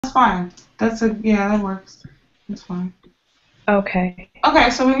that's fine. Yeah, that works. That's fine. Okay. Okay,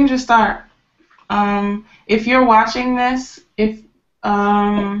 so we can just start. If you're watching this, can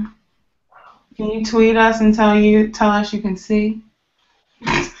you tweet us and tell us you can see?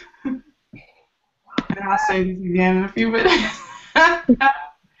 And I'll say this again in a few minutes.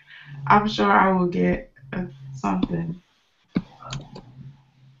 I'm sure I will get something.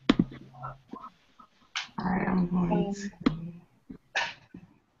 All right, I'm going to.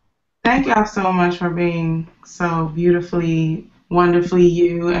 Thank y'all so much for being so beautifully, wonderfully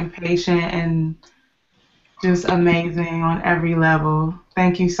you and patient and just amazing on every level.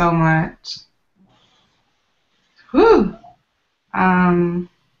 Thank you so much. Whew.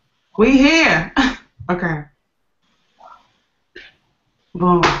 We here. Okay.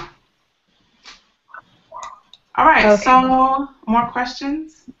 Boom. All right, okay. So more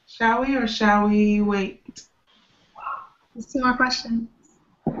questions? Shall we wait? Let's do more questions.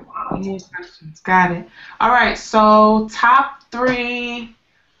 More questions. Got it. All right, so top 3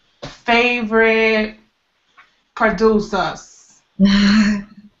 favorite producers.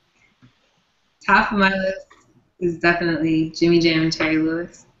 Top of my list is definitely Jimmy Jam and Terry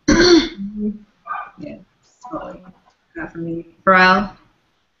Lewis. Yeah, totally. That for me. Pharrell.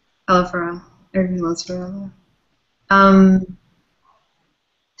 I love Pharrell. Everybody loves Pharrell.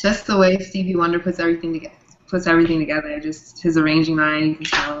 Just the way Stevie Wonder puts everything together. Just his arranging mind, you can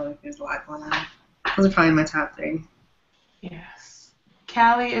tell like there's a lot going on. Those are probably my top 3. Yes.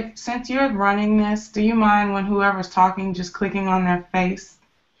 Callie, since you're running this, do you mind when whoever's talking just clicking on their face?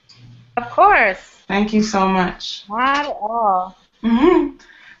 Of course. Thank you so much. Not at all.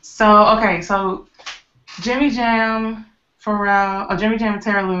 So Jimmy Jam, Jimmy Jam and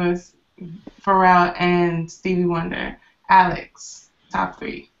Terry Lewis, Pharrell, and Stevie Wonder. Alex, top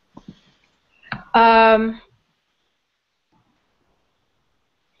 3.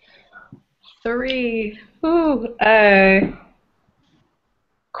 Three.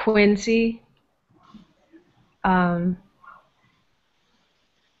 Quincy.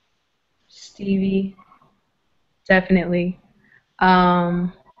 Stevie. Definitely.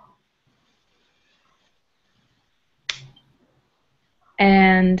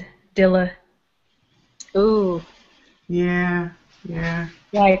 And Dilla. Ooh. Yeah.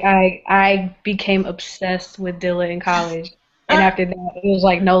 Like I became obsessed with Dilla in college, and after that, it was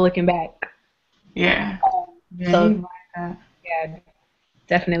like no looking back. Yeah. So yeah,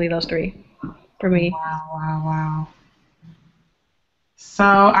 definitely those 3 for me. Wow.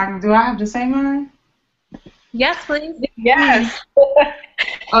 So do I have to say mine? Yes, please. Yes.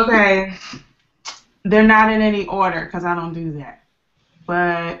 Okay. They're not in any order because I don't do that.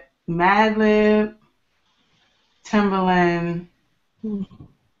 But Madlib, Timbaland,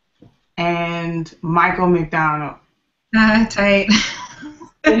 and Michael McDonald. Tight.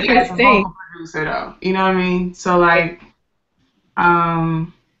 As a vocal producer, though. You know what I mean? So, like,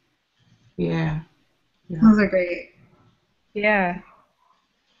 yeah. Those are great. Yeah.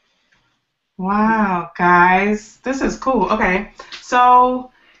 Wow, guys. This is cool. Okay.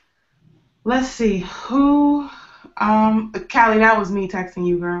 So, let's see. Who, Callie, that was me texting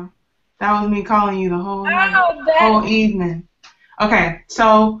you, girl. That was me calling you the whole evening. Okay.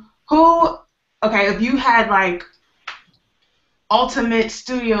 So, if you had, like, ultimate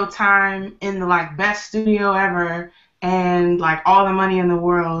studio time in the, like, best studio ever and, like, all the money in the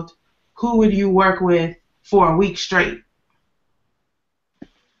world, who would you work with for a week straight?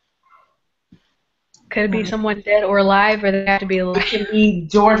 Could it be someone dead or alive, or they have to be alive? It can be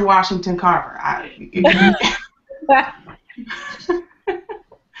George Washington Carver.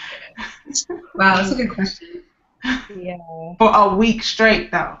 Wow, that's a good question. Yeah. For a week straight,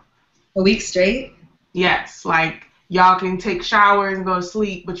 though. A week straight? Yes, like y'all can take showers and go to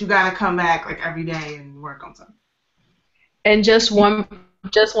sleep, but you gotta come back like every day and work on something. And just one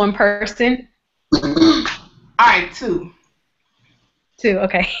person? All right, 2. 2,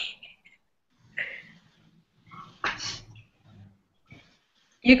 okay.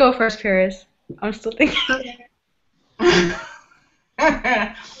 You go first, Paris. I'm still thinking.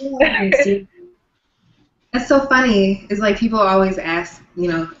 That's so funny. It's like people always ask,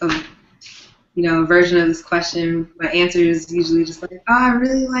 a version of this question. My answer is usually just like, oh, I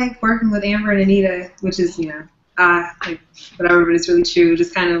really like working with Amber and Anita, which is, like whatever, but it's really true.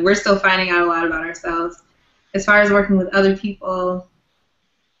 Just kind of, we're still finding out a lot about ourselves. As far as working with other people,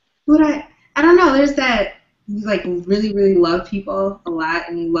 I don't know. There's that, you like really, really love people a lot,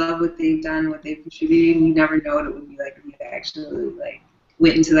 and you love what they've done, what they've contributed, and you never know what it would be like if you actually like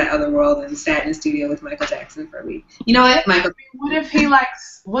went into that other world and sat in a studio with Michael Jackson for a week. You know what, Michael? What if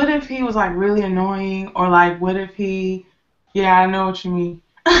he was like really annoying, or like what if he? Yeah, I know what you mean.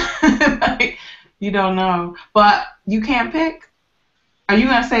 Like, you don't know. But you can't pick. Are you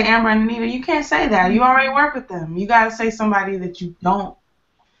gonna say Amber and Anita? You can't say that. You already work with them. You gotta say somebody that you don't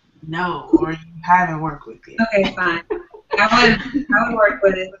know or you haven't worked with yet. Okay, fine. I would work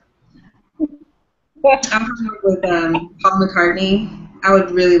with Paul McCartney. I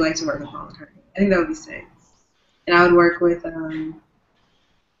would really like to work with Paul McCartney. I think that would be sick. And I would work with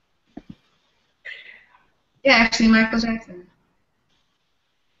actually Michael Jackson.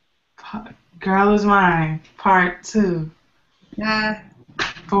 Girl Is Mine, Part 2. Yeah.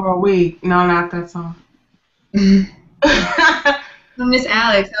 For a week. No, not that song. Miss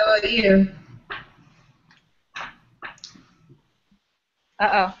Alex, how about you?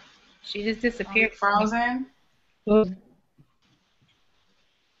 Uh-oh. She just disappeared. Frozen?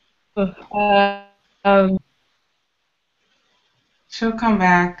 Um, She'll come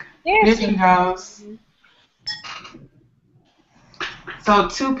back. There she goes. So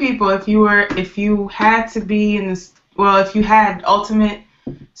 2 people, if you had to be in this, well, if you had ultimate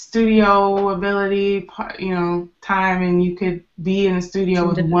studio ability, time, and you could be in the studio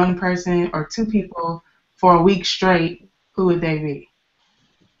with 1 person or 2 people for a week straight, who would they be?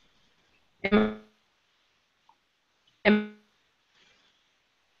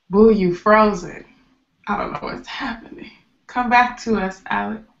 Boo, you frozen. I don't know what's happening. Come back to us,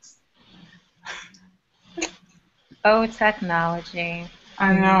 Alex. Oh, technology.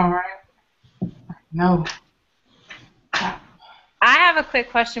 I know, right? No. I have a quick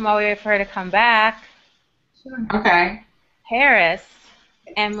question while we wait for her to come back. Sure. Okay. Paris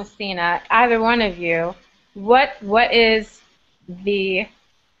and Muhsina, either one of you, what is the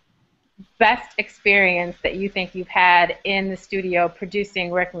best experience that you think you've had in the studio producing,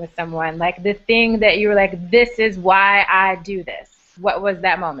 working with someone? Like the thing that you were like, this is why I do this. What was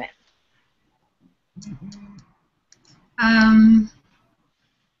that moment?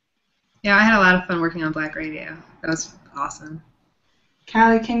 Yeah, I had a lot of fun working on Black Radio. That was awesome.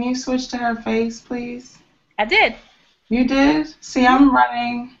 Callie, can you switch to her face, please? I did. You did? See, I'm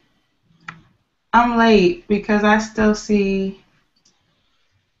late because I still see.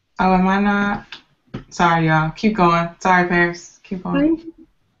 Oh, am I not? Sorry, y'all. Keep going. Sorry, Paris. Keep going.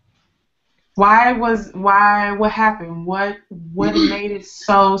 What happened? What made it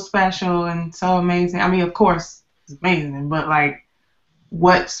so special and so amazing? I mean, of course, it's amazing, but like,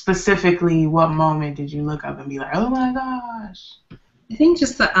 what moment did you look up and be like, oh my gosh? I think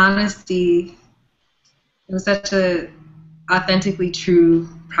just the honesty. It was such a authentically true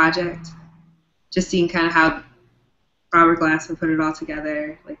project. Just seeing kind of how Robert Glasper put it all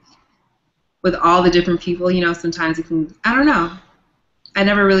together, like with all the different people. Sometimes it can. I don't know. I'd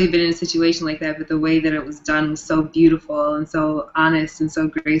never really been in a situation like that, but the way that it was done was so beautiful and so honest and so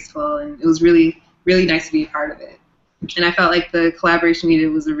graceful, and it was really, really nice to be a part of it. And I felt like the collaboration we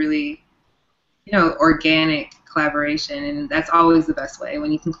did was a really, organic collaboration, and that's always the best way,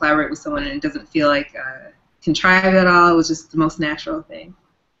 when you can collaborate with someone and it doesn't feel like contrived at all. It was just the most natural thing.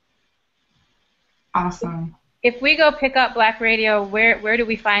 Awesome. If we go pick up Black Radio, where do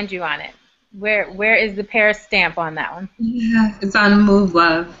we find you on it? Where is the Paris stamp on that one? Yeah, it's on Move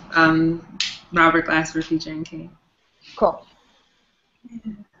Love, Robert Glasper featuring King. Cool.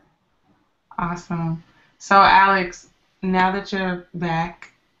 Awesome. So, Alex, now that you're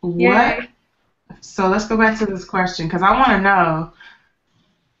back, Yay. So let's go back to this question because I want to know.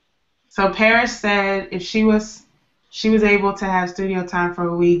 So Paris said if she was able to have studio time for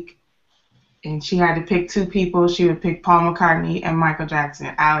a week and she had to pick 2 people, she would pick Paul McCartney and Michael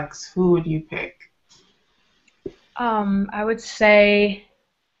Jackson. Alex, who would you pick? I would say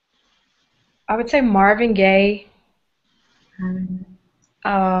Marvin Gaye.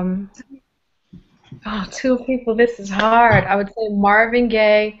 2 people. This is hard. I would say Marvin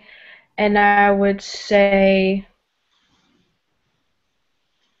Gaye, and I would say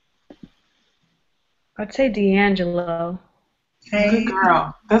D'Angelo. Good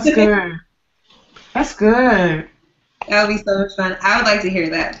girl. That's good. That's good. That would be so much fun. I would like to hear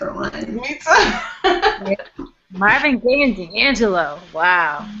that for one. Me too. Marvin Gaye and D'Angelo.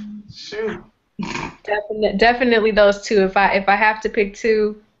 Wow. Shoot. Definitely those 2. If I have to pick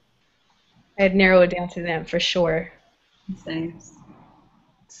 2, I'd narrow it down to them for sure. Same.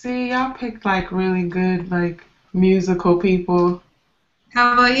 See, y'all picked like really good like musical people.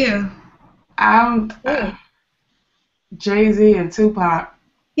 How about you? I'm Jay-Z and Tupac.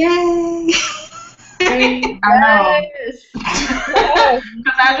 Yay! I know.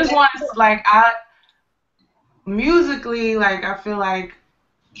 Because I just want to musically, like, I feel like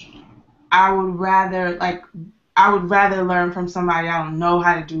I would rather learn from somebody I don't know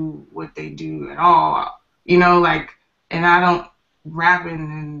how to do what they do at all. And rapping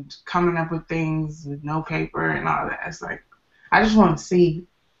and coming up with things with no paper and all that. It's like I just want to see.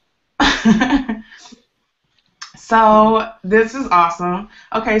 So this is awesome.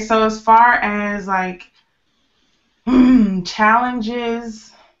 Okay, so as far as like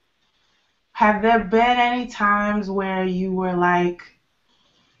challenges, have there been any times where you were like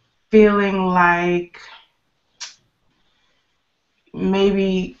feeling like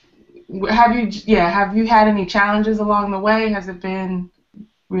maybe have you had any challenges along the way? Has it been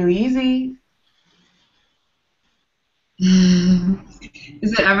really easy?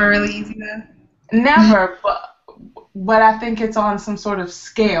 Is it ever really easy though? Never, but I think it's on some sort of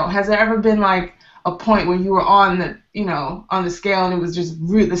scale. Has there ever been like a point where you were on the on the scale and it was just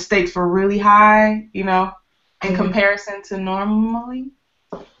the stakes were really high, in Yeah. comparison to normally?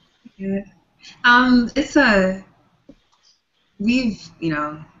 Yeah. It's we've,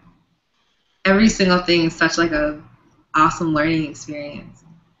 every single thing is such like a awesome learning experience.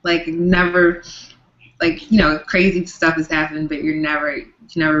 Like never, like, crazy stuff has happened, but you're never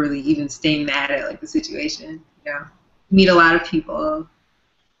really even staying mad at like the situation. Meet a lot of people,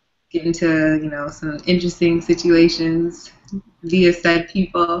 get into, some interesting situations via said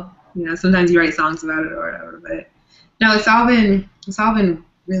people. Sometimes you write songs about it or whatever, but no, it's all been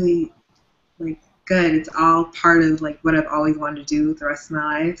really like good. It's all part of like what I've always wanted to do with the rest of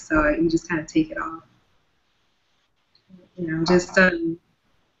my life. So you just kind of take it all. Just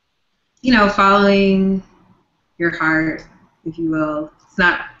following your heart, if you will. It's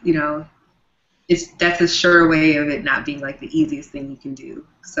not, that's a sure way of it not being like the easiest thing you can do.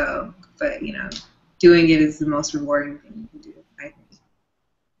 So, but doing it is the most rewarding thing you can do, I think.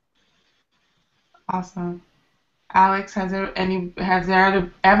 Awesome. Alex, has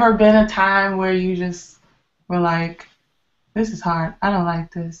there ever been a time where you just were like, this is hard. I don't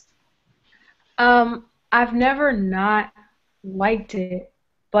like this. I've never not liked it,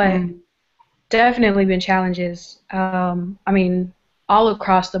 but Mm. definitely been challenges. I mean, all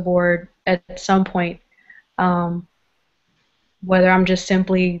across the board at some point. Um, whether I'm just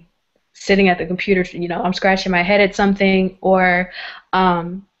simply sitting at the computer, I'm scratching my head at something, or,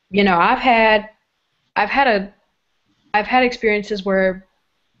 you know, I've had a, I've had experiences where,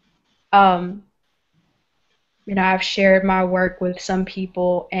 um, I've shared my work with some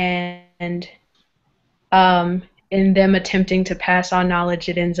people, and um, in them attempting to pass on knowledge,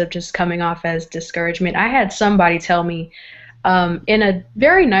 it ends up just coming off as discouragement. I had somebody tell me, in a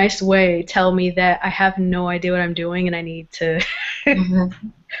very nice way, tell me that I have no idea what I'm doing, and I need to, Mm-hmm.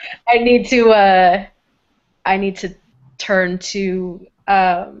 I need to, I need to turn to,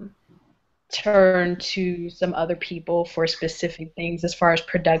 turn to some other people for specific things as far as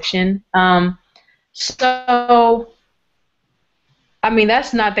production. So, I mean,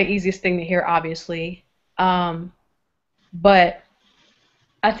 that's not the easiest thing to hear, obviously. Um, but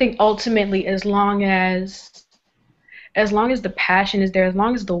I think ultimately, as long as the passion is there, as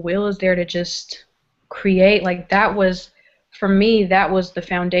long as the will is there to just create, like that was, for me, that was the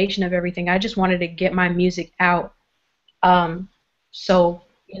foundation of everything. I just wanted to get my music out. Um, so,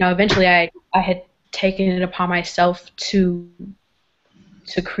 eventually I had taken it upon myself to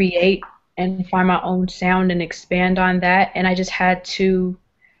create and find my own sound and expand on that. And I just had to,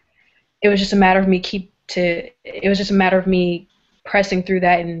 it was just a matter of it was just a matter of me pressing through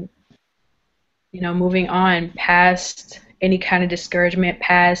that and, moving on past any kind of discouragement,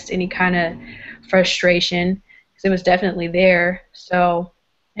 past any kind of frustration, because it was definitely there. So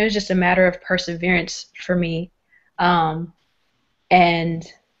it was just a matter of perseverance for me. Um, and,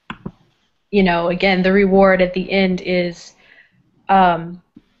 again, the reward at the end is, um,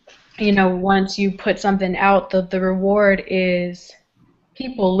 once you put something out, the reward is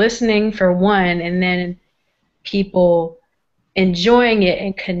people listening for one, and then people enjoying it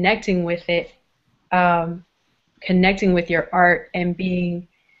and connecting with it, um, connecting with your art and being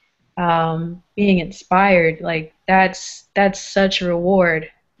inspired. Like that's such a reward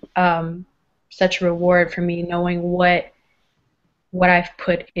for me, knowing what I've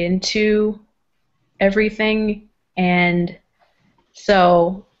put into everything. And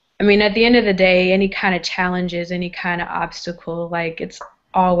so, I mean, at the end of the day, any kind of challenges, any kind of obstacle, like it's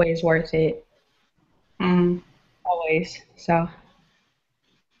always worth it. Mm. Always. So,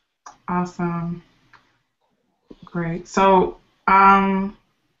 Awesome. Great. So, how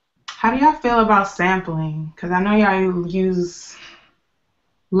do y'all feel about sampling? Because I know y'all use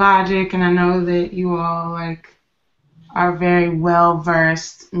Logic, and I know that you all like are very well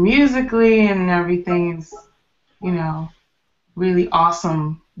versed musically, and everything is, you know, really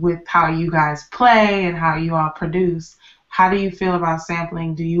awesome with how you guys play and how you all produce. How do you feel about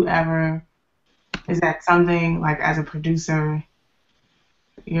sampling? Is that something like as a producer?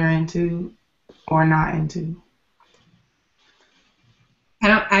 you're into or not into?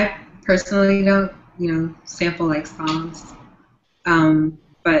 I personally don't, sample like songs.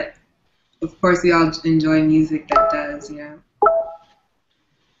 But of course we all enjoy music that does.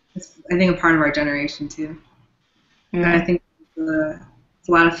 It's, I think, a part of our generation too. But I Yeah. think it's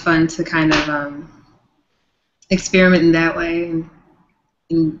a lot of fun to kind of experiment in that way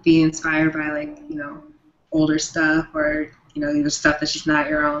and be inspired by older stuff or either stuff that's just not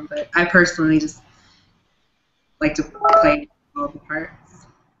your own. But I personally just like to play all the parts.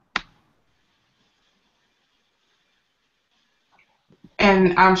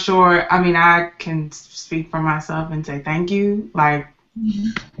 And I'm sure, I mean, I can speak for myself and say thank you. Like,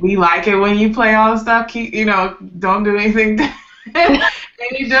 we like it when you play all the stuff. Keep, don't do anything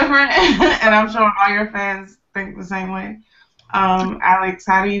any different. And I'm sure all your fans think the same way. Alex,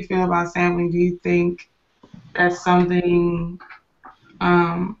 how do you feel about sampling? Do you think that's something?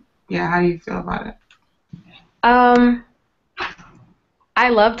 Yeah, how do you feel about it? Um, I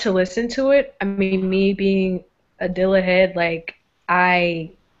love to listen to it. I mean, me being a Dilla head,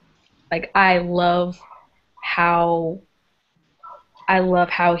 I I love how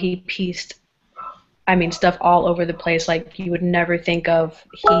he pieced, I mean, stuff all over the place. Like you would never think of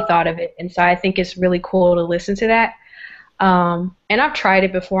he thought of it, and so I think it's really cool to listen to that. And I've tried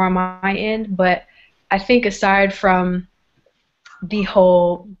it before on my end, but I think aside from the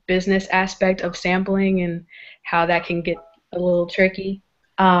whole business aspect of sampling and how that can get a little tricky,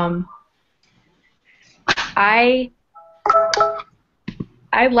 um, I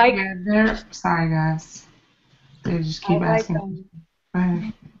I like Yeah, sorry, guys. They just I keep like asking. Go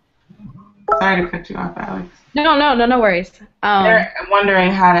ahead. Sorry to cut you off, Alex. no worries. They're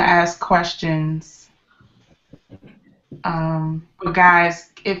wondering how to ask questions. But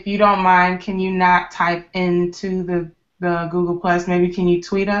guys, if you don't mind, can you not type into the Google Plus? Maybe can you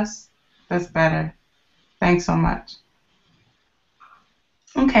tweet us? That's better. Thanks so much.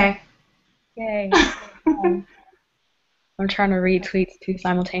 Okay. Yay. I'm trying to read tweets too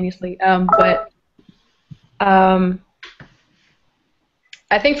simultaneously. But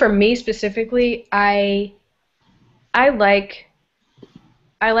I think for me specifically, I like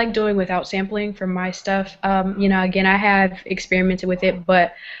doing without sampling for my stuff. Again, I have experimented with it,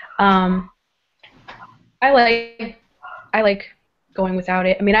 but um, I like going without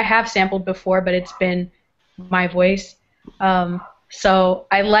it. I mean, I have sampled before, but it's been my voice. So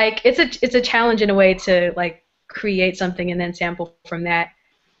I like it's a challenge in a way to like create something and then sample from that.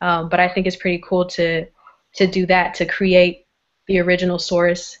 But I think it's pretty cool to do that, to create the original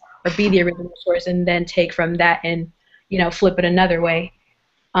source or be the original source and then take from that and flip it another way.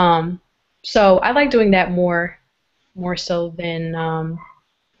 So I like doing that more so than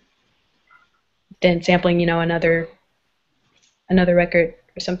sampling another record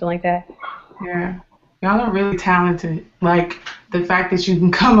or something like that. Yeah. Y'all are really talented. Like the fact that you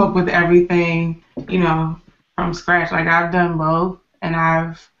can come up with everything, from scratch. Like I've done both, and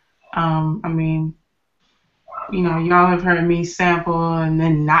I mean, y'all have heard me sample and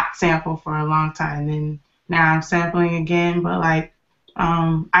then not sample for a long time. Then now I'm sampling again, but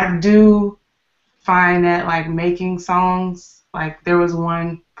I do find that like making songs, like there was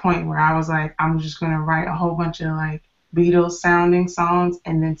one point where I was like, I'm just gonna write a whole bunch of like Beatles sounding songs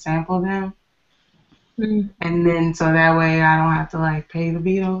and then sample them. And then so that way I don't have to like pay the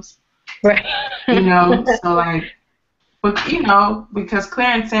Beatles. Right. So like, but because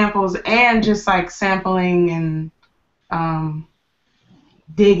clearing samples and just like sampling and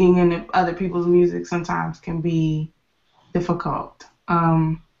digging into other people's music sometimes can be difficult.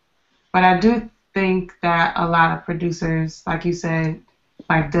 But I do think that a lot of producers, like you said,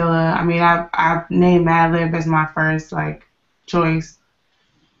 like Dilla, I mean, I named Madlib as my first like choice.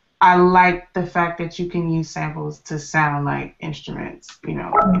 I like the fact that you can use samples to sound like instruments, in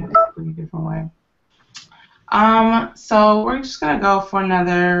a completely different way. So we're just gonna go for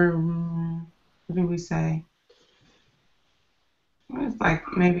another. What did we say? It's like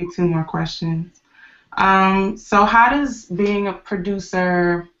maybe two more questions. So how does being a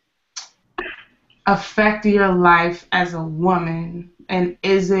producer affect your life as a woman, and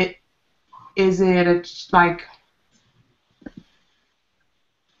is it a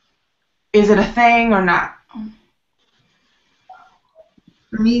thing or not?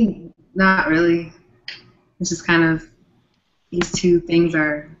 For me, not really. It's just kind of these two things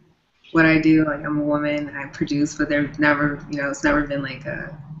are what I do. Like I'm a woman, I produce, but there's never, it's never been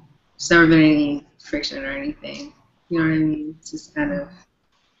it's never been any friction or anything. You know what I mean? It's just kind of,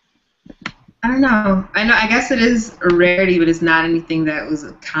 I don't know. I guess it is a rarity, but it's not anything that was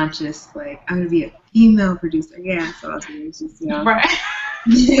a conscious, like, I'm going to be a female producer. Yeah, so it's just, Right.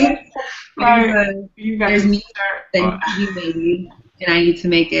 there's Like a you got there's this music shirt. that needs to be made, and I need to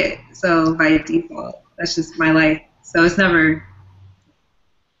make it. So by default, that's just my life. So it's never.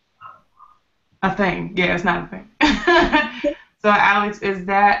 A thing. Yeah, it's not a thing. So Alex, is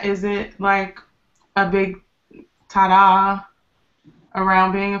it like a big ta-da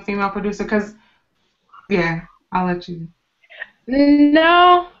around being a female producer? Cause yeah, I'll let you.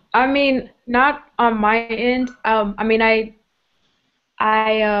 No, I mean not on my end. I mean I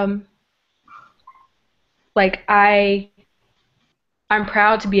like I'm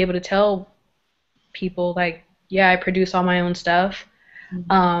proud to be able to tell people like, yeah, I produce all my own stuff.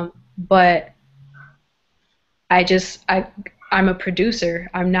 But I'm a producer.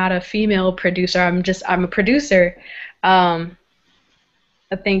 I'm not a female producer. I'm a producer. Um,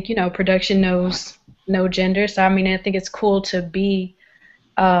 I think, production knows no gender. So I mean, I think it's cool to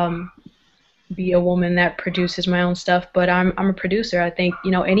um, be a woman that produces my own stuff. But I'm a producer. I think,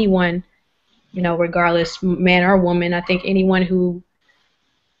 anyone, regardless, man or woman, I think anyone who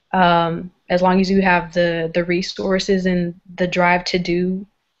as long as you have the resources and the drive to do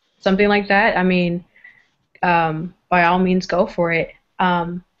something like that, I mean, by all means, go for it.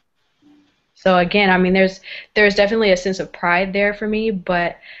 So again, I mean, there's definitely a sense of pride there for me,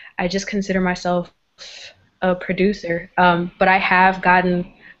 but I just consider myself a producer. But I have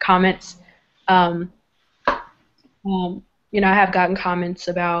gotten comments. Um, I have gotten comments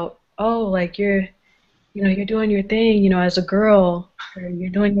about, oh, like you're doing your thing, as a girl, or you're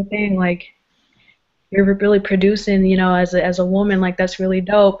doing your thing, like you're really producing, as a woman, like that's really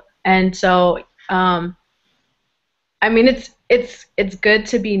dope. And so, I mean, it's good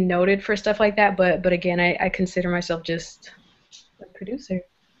to be noted for stuff like that, but again, I consider myself just a producer.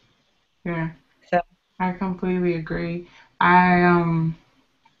 Yeah, So I completely agree. I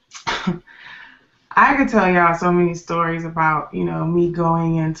I could tell y'all so many stories about, me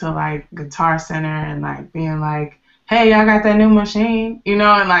going into like Guitar Center and like being like, hey, y'all got that new machine,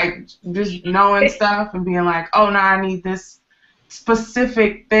 and like just knowing stuff and being like, oh no, I need this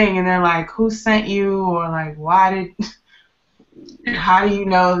specific thing, and they're like, who sent you, or like, how do you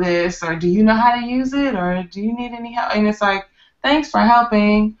know this, or do you know how to use it, or do you need any help? And it's like, thanks for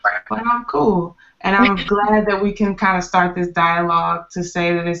helping, but I'm cool. And I'm glad that we can kind of start this dialogue to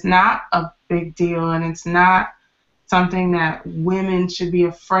say that it's not a big deal and it's not something that women should be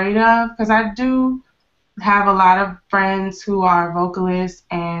afraid of. Because I do have a lot of friends who are vocalists,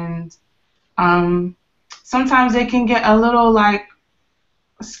 and um, sometimes they can get a little like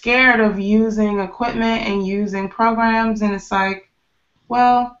scared of using equipment and using programs, and it's like,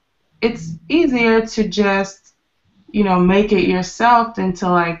 well, it's easier to just, make it yourself than to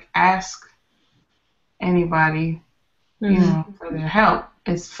like ask anybody, for their help.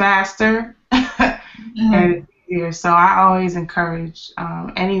 It's faster and it's easier. So I always encourage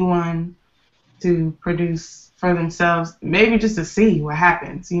anyone to produce for themselves, maybe just to see what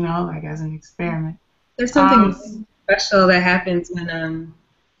happens, like as an experiment. There's something Um, special that happens when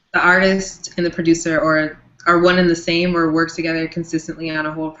the artist and the producer are one and the same or work together consistently on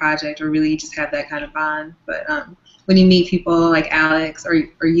a whole project or really just have that kind of bond. But when you meet people like Alex or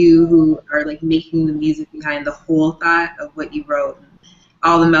you who are like making the music behind the whole thought of what you wrote, and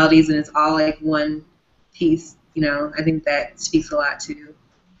all the melodies, and it's all like one piece, I think that speaks a lot too.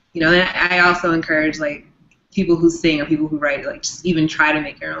 And I also encourage like people who sing or people who write, like just even try to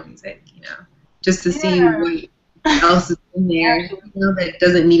make your own music, just to see yeah. what else is in there, that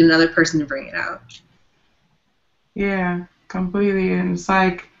doesn't need another person to bring it out. Yeah, completely. And it's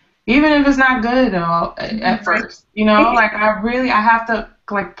like, even if it's not good at all at first, like I have to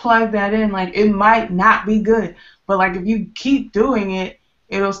like plug that in. Like it might not be good, but like if you keep doing it,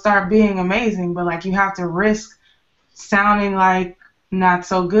 it'll start being amazing. But like you have to risk sounding like not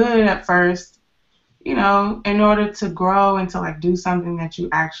so good at first, in order to grow and to like do something that you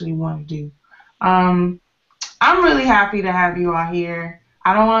actually want to do. Um, I'm really happy to have you all here.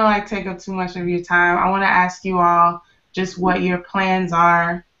 I don't want to like take up too much of your time. I want to ask you all just what your plans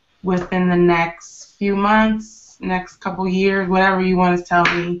are within the next few months, next couple years, whatever you want to tell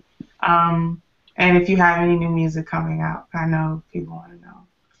me. And if you have any new music coming out, I know people want to know.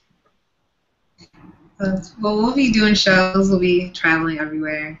 Well, we'll be doing shows. We'll be traveling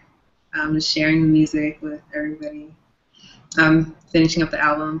everywhere, just sharing the music with everybody. Finishing up the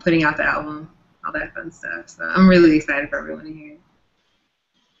album, putting out the album, all that fun stuff. So I'm really excited for everyone to hear it.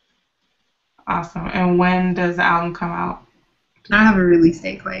 Awesome. And when does the album come out? I don't have a release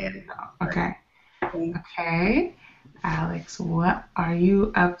date quite yet. Okay. Okay. Alex, what are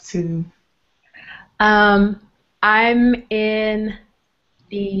you up to? I'm in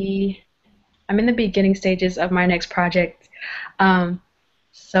the I'm in the beginning stages of my next project. Um,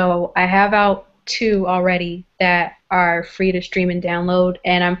 So I have out 2 already that are free to stream and download,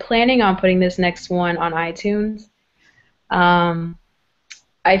 and I'm planning on putting this next one on iTunes. Um,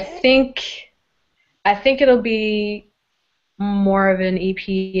 I think I think it'll be more of an EP.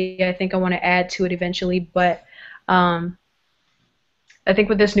 I think I want to add to it eventually, but um, I think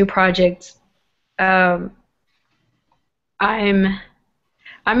with this new project, um, I'm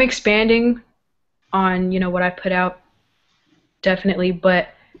I'm expanding on what I put out definitely, but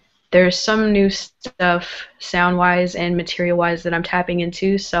there's some new stuff sound wise and material wise that I'm tapping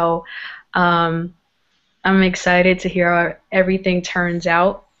into. So um, I'm excited to hear how everything turns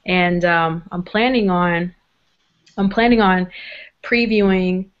out, and I'm planning on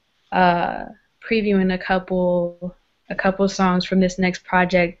previewing uh, previewing a couple songs from this next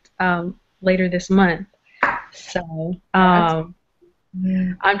project later this month. So That's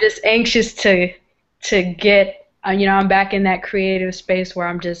I'm just anxious to get I'm back in that creative space where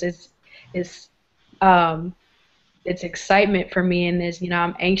I'm just it's um it's excitement for me, and there's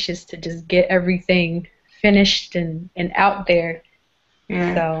I'm anxious to just get everything finished and out there.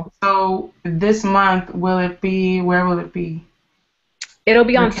 yeah. So So this month, will it be? Where will it be? it'll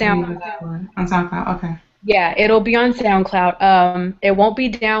be Where on can we SoundCloud. look for it? On SoundCloud. Okay. Yeah, it'll be on SoundCloud. It won't be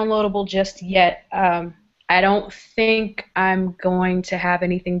downloadable just yet. I don't think I'm going to have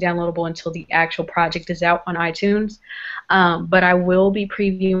anything downloadable until the actual project is out on iTunes. But um,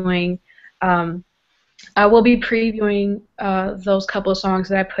 I will be previewing those couple of songs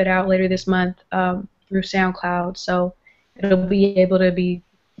that I put out later this month through SoundCloud. So it'll be able to be,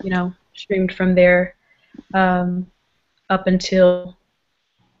 streamed from there um, up until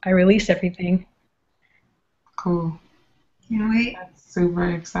I release everything. Cool. Can't wait. That's super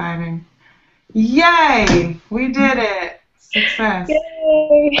exciting. Yay! We did it. Success.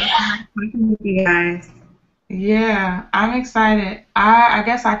 Yay! Working with you guys. Yeah, I'm excited. I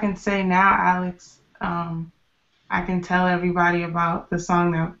guess I can say now, Alex, I can tell everybody about the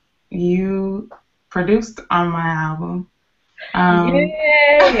song that you produced on my album.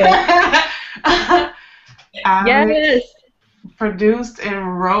 Yay! Alex Yes! produced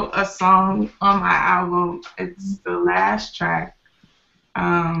and wrote a song on my album. It's the last track.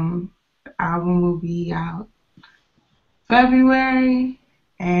 The album will be out February,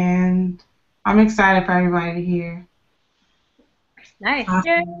 and I'm excited for everybody to hear. Nice.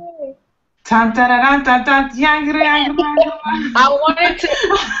 Yay! Dun, dun, dun, dun, dun, I wanted to.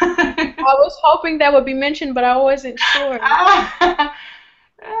 I was hoping that would be mentioned, but I wasn't sure.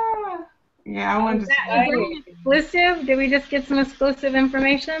 Yeah, I wanted to Is say it exclusive? Did we just get some exclusive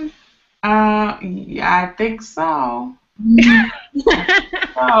information? yeah, I think so.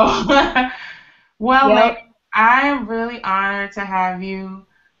 So, well, Yep. ladies, I am really honored to have you.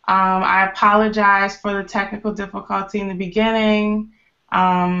 I apologize for the technical difficulty in the beginning.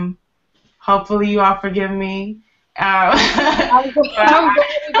 Hopefully, you all forgive me. I'm glad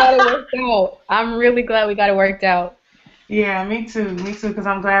we got it worked out. I'm really glad we got it worked out. Yeah, me too, because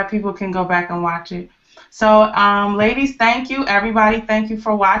I'm glad people can go back and watch it. So, ladies, thank you. Everybody, thank you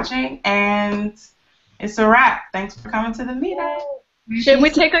for watching, and it's a wrap. Thanks for coming to the meetup. Should we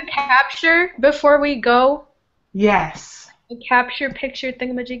take a capture before we go? Yes. A capture picture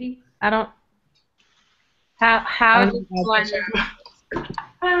thingamajiggy? I don't. How does one?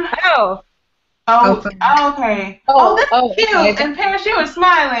 Oh, Oh, okay. Oh, that's cute. Okay. And Paris, you were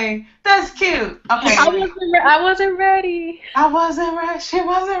smiling. That's cute. Okay. I wasn't ready. I wasn't ready. She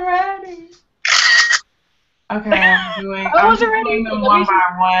wasn't ready. Okay, I I'm wasn't just ready. doing them Let me one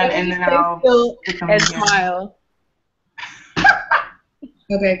by one, and then I'll still stick them and again. smile.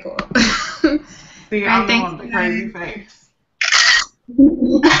 Okay, cool. See, All I'm right, the thanks, one with the crazy face.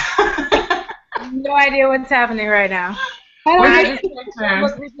 no idea what's happening right now. I just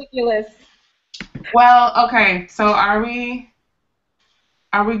look ridiculous. Well, okay. So are we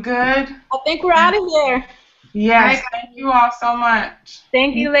good? I think we're out of here. Yes. Thank you all so much.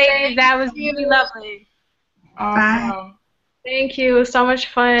 Thank you, ladies. That was really lovely. Awesome. Thank you. It was so much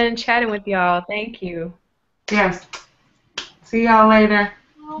fun chatting with y'all. Thank you. Yes. See y'all later.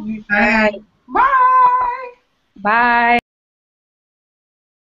 Bye. Bye. Bye.